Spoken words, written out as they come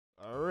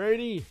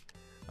ready.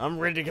 I'm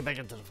ready to get back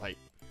into the fight.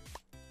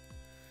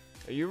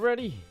 Are you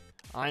ready?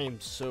 I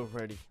am so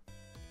ready.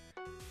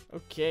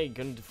 Okay,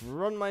 gonna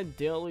run my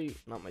daily,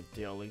 not my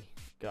daily,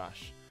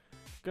 gosh.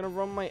 Gonna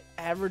run my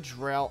average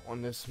route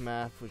on this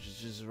map, which is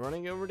just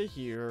running over to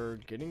here,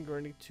 getting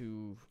ready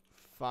to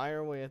fire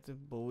away at the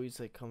bullies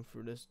that come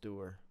through this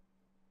door.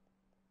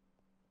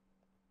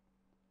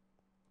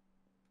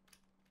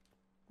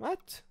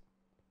 What?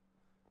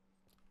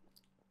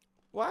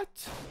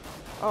 What?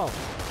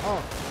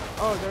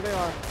 Oh, there they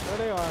are. There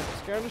they are.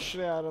 Scared the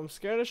shit out of them.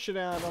 Scared the shit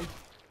out of them.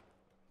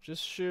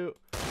 Just shoot.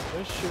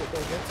 Just shoot.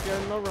 Don't get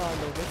scared and they'll run.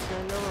 Don't get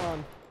scared and they'll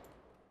run.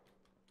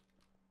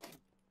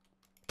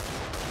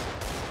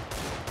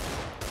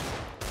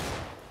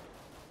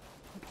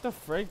 What the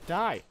frick?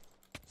 Die.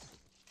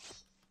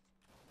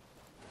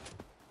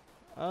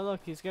 Oh,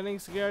 look. He's getting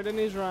scared and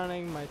he's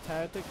running. My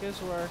tactic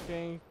is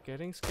working.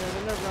 Getting scared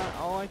and they're running.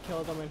 Oh, I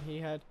killed him and he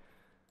had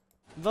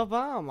the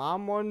bomb.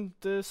 I'm on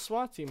the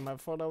SWAT team. I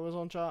thought I was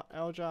on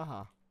El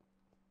Jaha.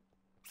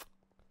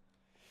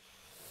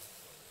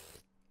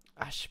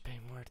 I should pay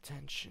more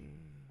attention.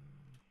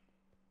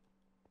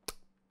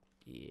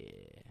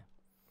 Yeah.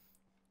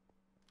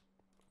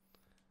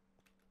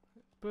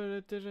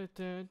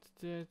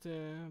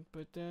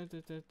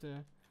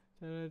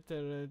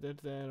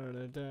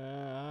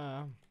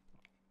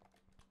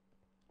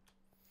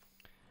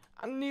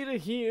 I need a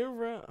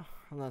hero.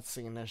 I'm not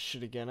singing that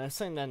shit again. I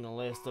sang that in the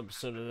last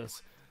episode of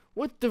this.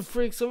 What the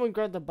freak? Someone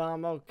grabbed the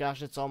bomb. Oh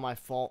gosh, it's all my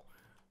fault.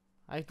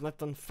 I let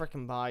them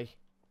frickin' by.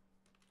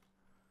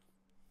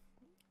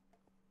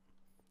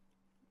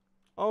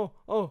 Oh,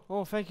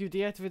 thank you.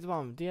 Deactivate the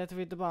bomb.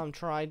 Deactivate the bomb.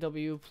 Try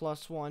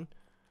W+1.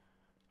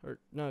 Or,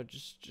 no,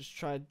 just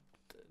try.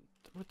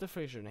 What the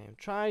frick's your name?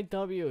 Try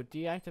W.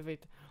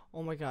 Deactivate.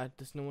 Oh my god,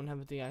 does no one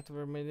have a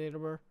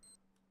deactivator?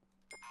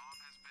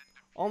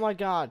 Oh my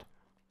god.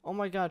 Oh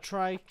my god,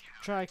 try,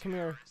 come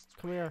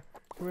here.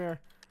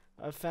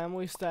 A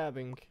family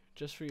stabbing.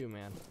 Just for you,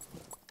 man.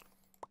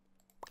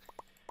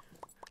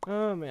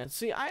 Oh man,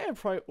 see, I have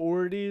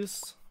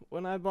priorities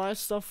when I buy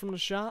stuff from the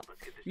shop.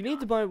 You need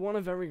to buy one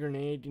of every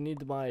grenade, you need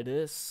to buy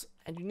this,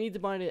 and you need to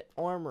buy the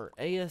armor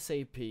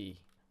ASAP.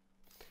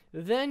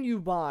 Then you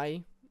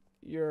buy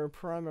your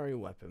primary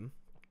weapon,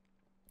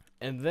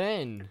 and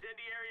then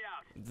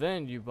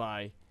you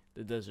buy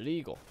the Desert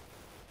Eagle.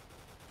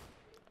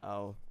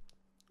 Oh.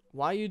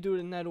 Why you do it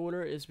in that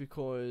order is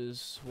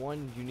because,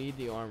 one, you need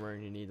the armor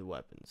and you need the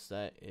weapons.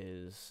 That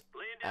is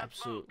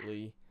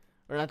absolutely...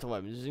 Or not the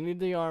weapons. You need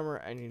the armor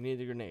and you need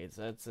the grenades.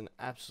 That's an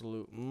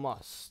absolute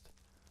must.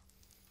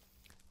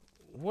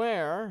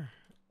 Where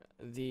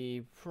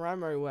the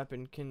primary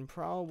weapon can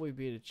probably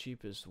be the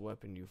cheapest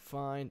weapon you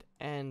find.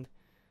 And,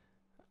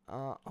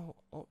 oh,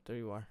 there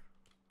you are.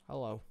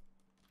 Hello.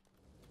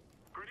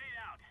 Grenade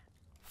out.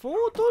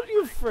 Fool, don't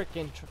you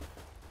frickin'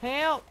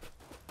 help!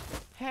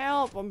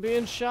 Help! I'm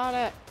being shot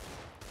at.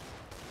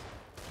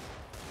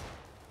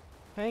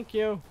 Thank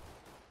you.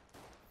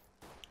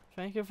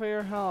 Thank you for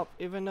your help,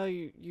 even though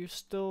you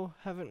still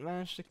haven't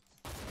managed to.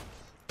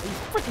 Are you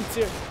freaking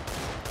serious?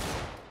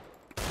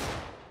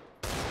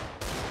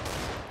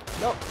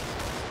 Nope.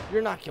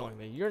 You're not killing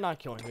me. You're not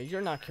killing me.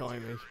 You're not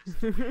killing me.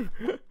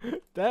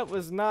 That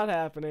was not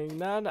happening.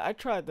 I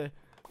tried to.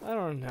 I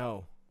don't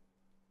know.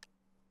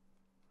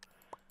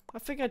 I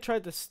think I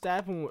tried to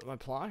stab him with my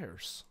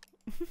pliers.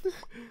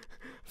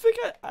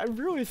 I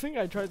really think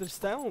I tried to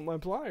stab him with my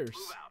pliers.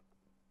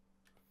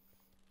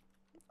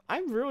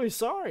 I'm really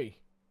sorry.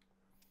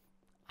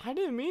 I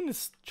didn't mean to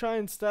try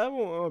and stab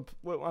him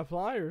with my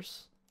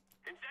pliers.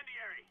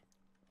 Incendiary.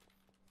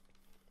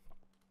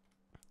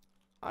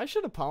 I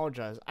should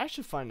apologize. I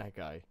should find that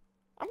guy.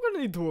 I'm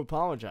gonna need to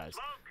apologize.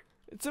 Smoke.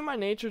 It's in my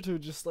nature to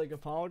just like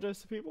apologize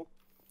to people.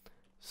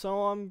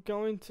 So I'm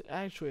going to.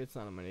 Actually, it's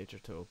not in my nature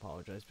to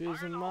apologize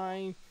because in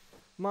my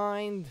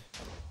mind.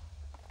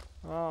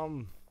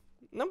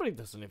 Nobody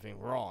does anything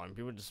wrong.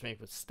 People just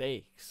make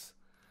mistakes.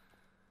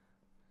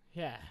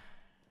 Yeah.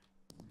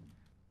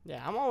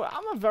 Yeah, I'm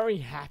a very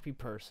happy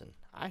person.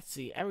 I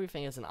see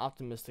everything as an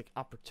optimistic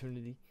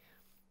opportunity.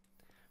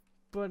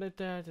 But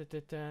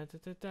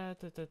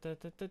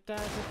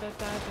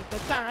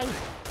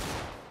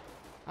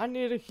I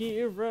need a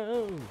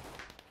hero.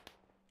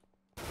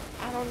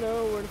 I don't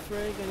know where the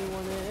frig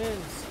anyone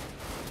is.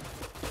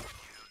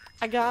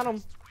 I got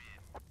him.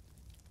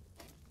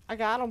 I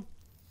got him.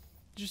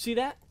 Did you see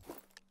that?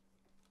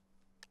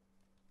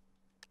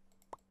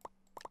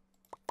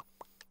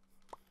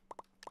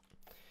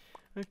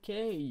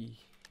 Okay.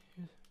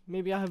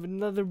 Maybe I have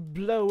another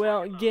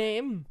blowout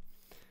game.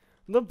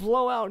 The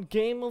blowout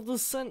game of the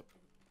cent.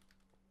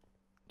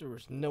 There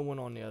was no one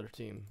on the other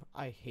team.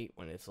 I hate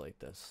when it's like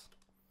this.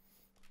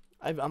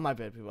 I'm my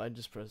bad, people. I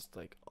just pressed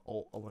like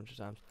alt a bunch of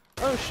times.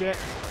 Oh shit.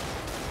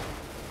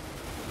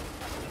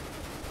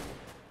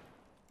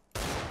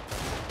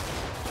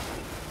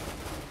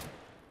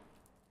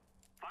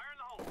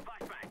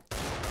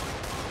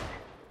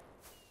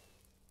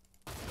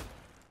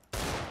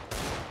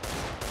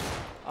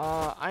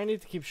 I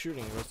need to keep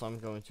shooting or else I'm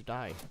going to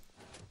die.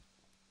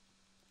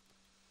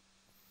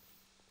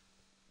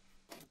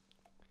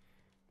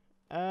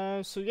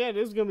 So yeah, it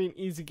is gonna be an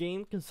easy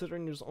game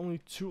considering there's only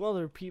 2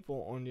 other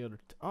people on the other.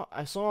 Oh,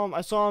 I saw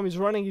him. He's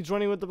running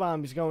with the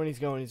bomb. He's going.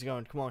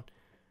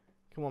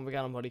 Come on, we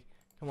got him, buddy.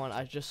 Come on,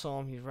 I just saw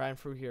him. He ran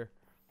through here.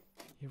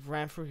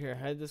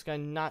 How did this guy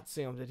not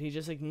see him? Did he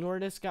just ignore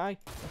this guy?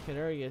 Okay,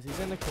 there he is. He's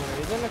in the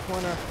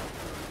corner.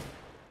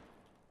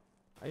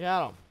 I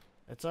got him.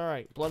 It's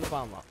alright. Blow the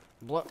bomb up.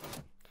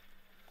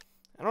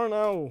 I don't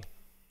know.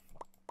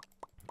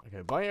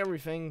 Okay, buy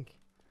everything.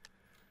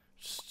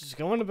 Just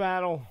go into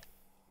battle.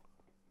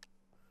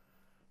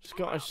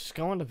 Just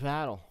go into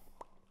battle.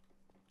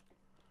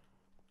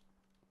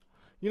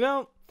 You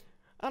know,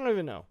 I don't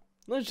even know.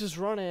 Let's just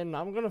run in.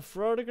 I'm gonna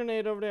throw the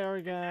grenade over there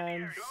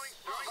again.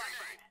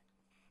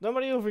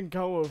 Nobody will even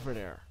go over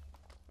there.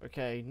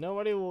 Okay,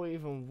 nobody will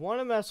even want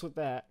to mess with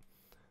that.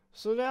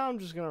 So now I'm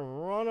just gonna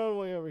run all the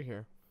way over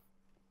here.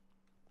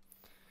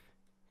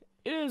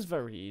 It is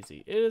very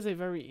easy. It is a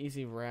very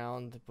easy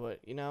round, but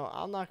you know,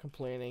 I'm not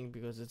complaining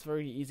because it's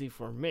very easy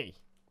for me.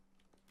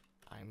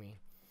 I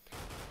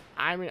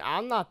mean,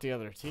 I'm not the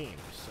other team,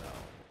 so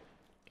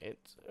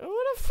it's.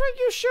 Who the frick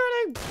you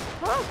shooting?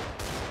 Huh?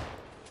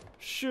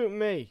 Shoot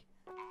me.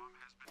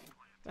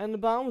 And the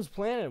bomb was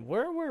planted.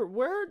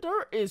 Where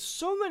there is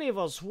so many of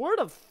us. Where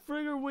the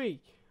frig are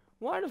we?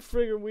 Why the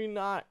frig are we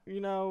not,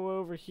 you know,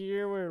 over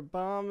here where the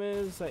bomb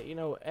is? That, you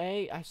know,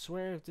 I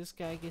swear if this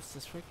guy gets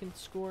this freaking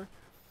score.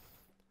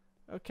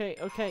 Okay,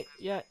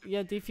 yeah,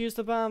 defuse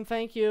the bomb.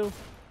 Thank you,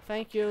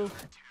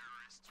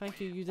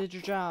 you did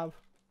your job.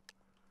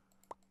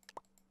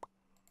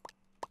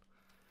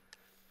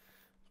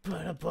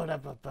 They're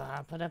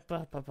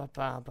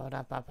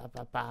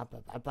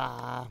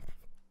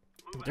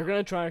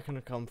gonna try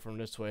to come from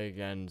this way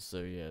again, so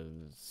yeah,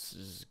 this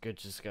is good.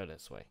 Just go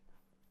this way.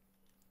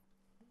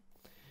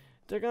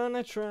 They're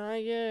gonna try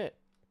it.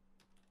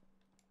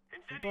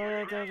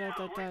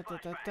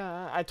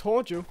 I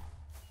told you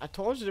they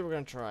were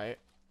gonna try it.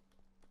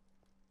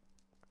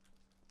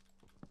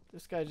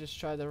 This guy just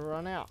tried to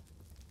run out.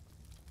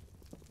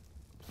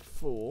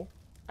 Fool.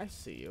 I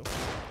see you.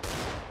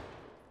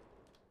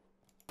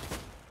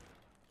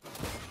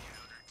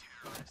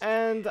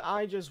 And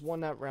I just won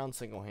that round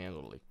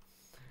single-handedly.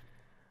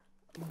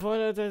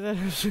 But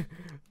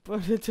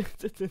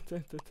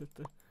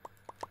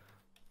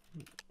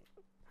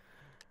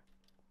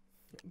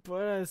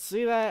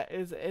see that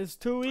it's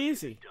too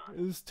easy.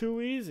 It's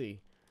too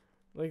easy.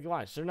 Like,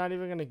 watch, they're not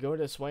even gonna go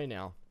this way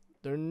now.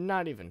 They're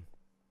not even.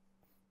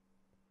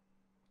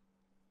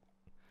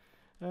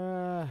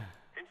 And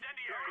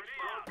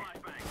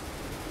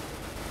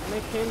they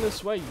came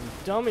this way, you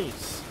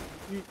dummies.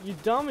 You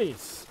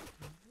dummies.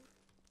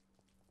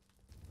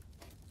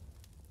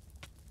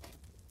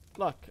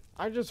 Look,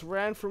 I just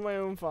ran from my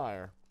own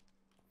fire.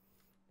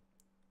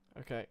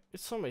 Okay,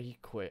 it's somebody he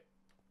quit.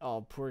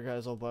 Oh, poor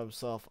guy's all by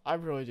himself. I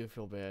really do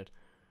feel bad.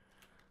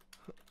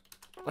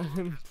 Let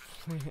him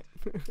plant.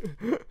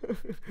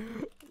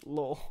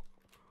 Lol.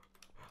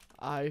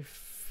 I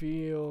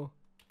feel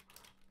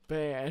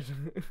bad.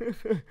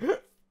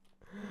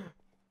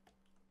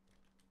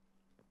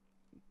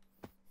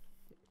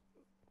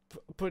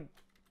 But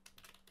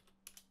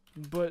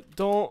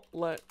don't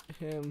let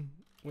him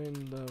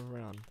win the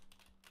round.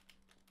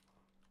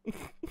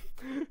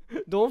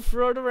 Don't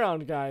throw it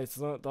around, guys.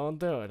 Don't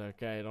do it,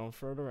 okay? Don't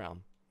throw it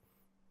around.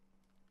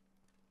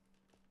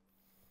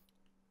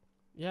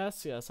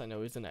 Yes, I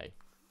know he's an A.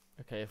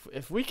 Okay,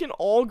 if we can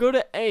all go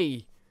to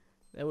A,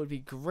 that would be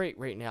great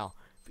right now.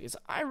 Because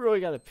I really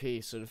gotta pee,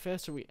 so the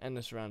faster we end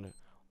this round.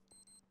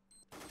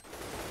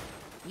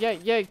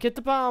 Yeah, get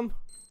the bomb.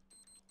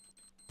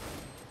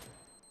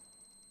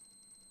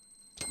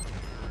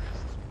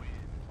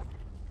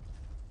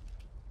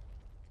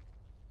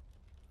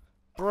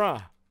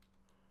 Bruh.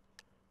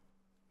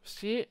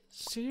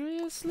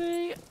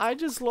 Seriously? I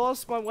just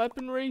lost my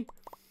weaponry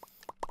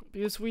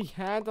because we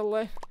had to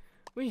let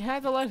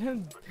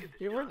him.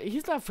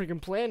 He's not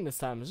freaking playing this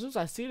time. As soon as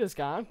I see this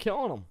guy, I'm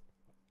killing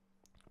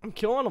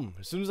him.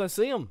 As soon as I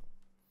see him.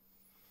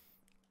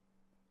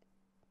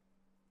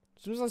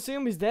 As soon as I see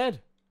him, he's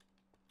dead.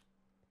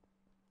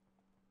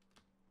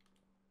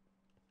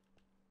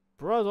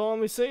 Bro, don't let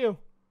me see you.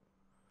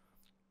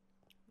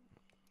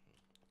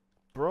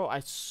 Bro, I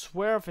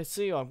swear if I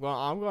see you, I'm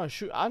gonna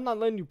shoot. I'm not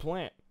letting you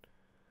plant.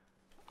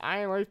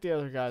 I ain't like the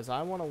other guys.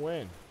 I want to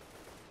win.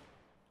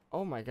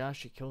 Oh my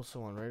gosh, he killed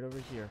someone right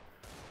over here.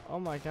 Oh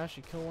my gosh,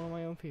 he killed one of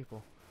my own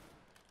people.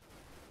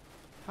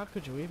 How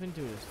could you even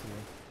do this to me?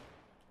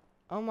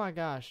 Oh my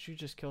gosh, you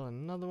just killed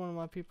another one of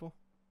my people.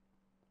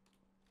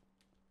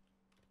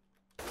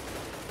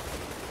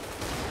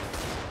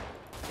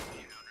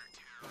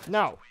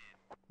 No.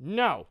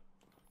 No.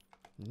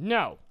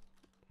 No.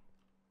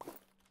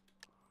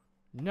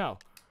 No.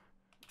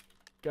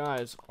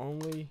 Guys,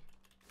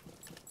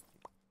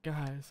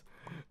 guys,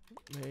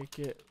 make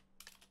it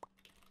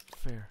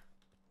fair.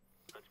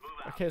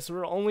 Okay, so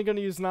we're only gonna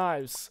use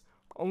knives.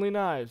 Only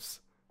knives.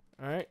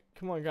 Alright?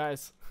 Come on,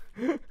 guys.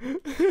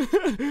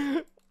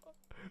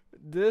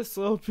 This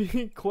will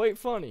be quite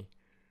funny.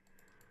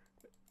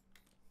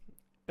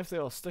 If they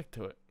all stick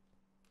to it.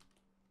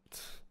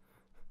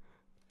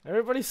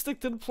 Everybody stick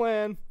to the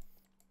plan.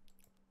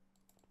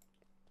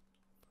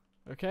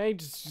 Okay,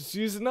 just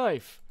use a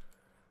knife.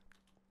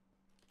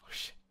 Oh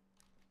shit.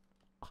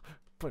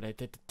 Put it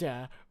da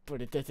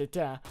put it da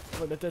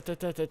put it da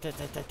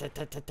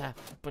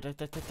put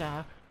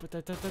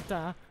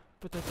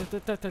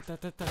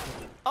it.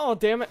 Oh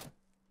damn it.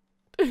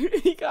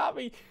 He got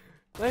me.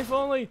 Knife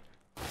only.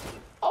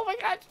 Oh my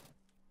god.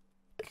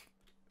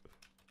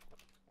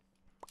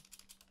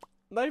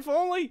 Knife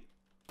only.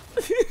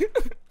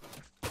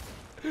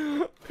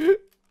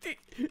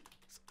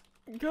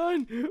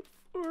 Gun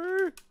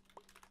for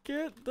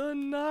get the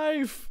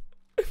knife.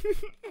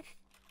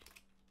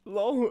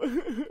 Low.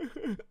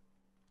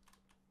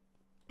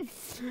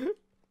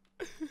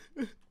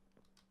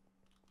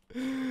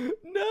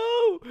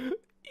 No, you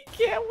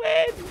can't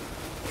win.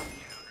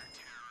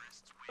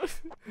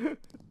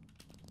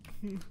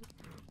 I'm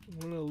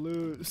gonna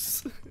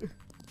lose.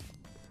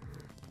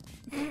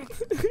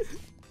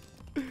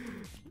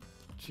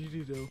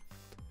 GG though.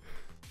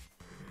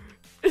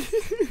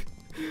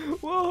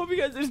 Well, hope you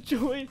guys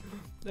enjoyed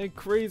that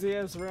crazy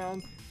ass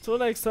round. Till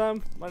next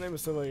time, my name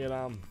is Silly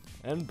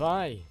and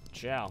bye.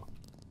 Ciao.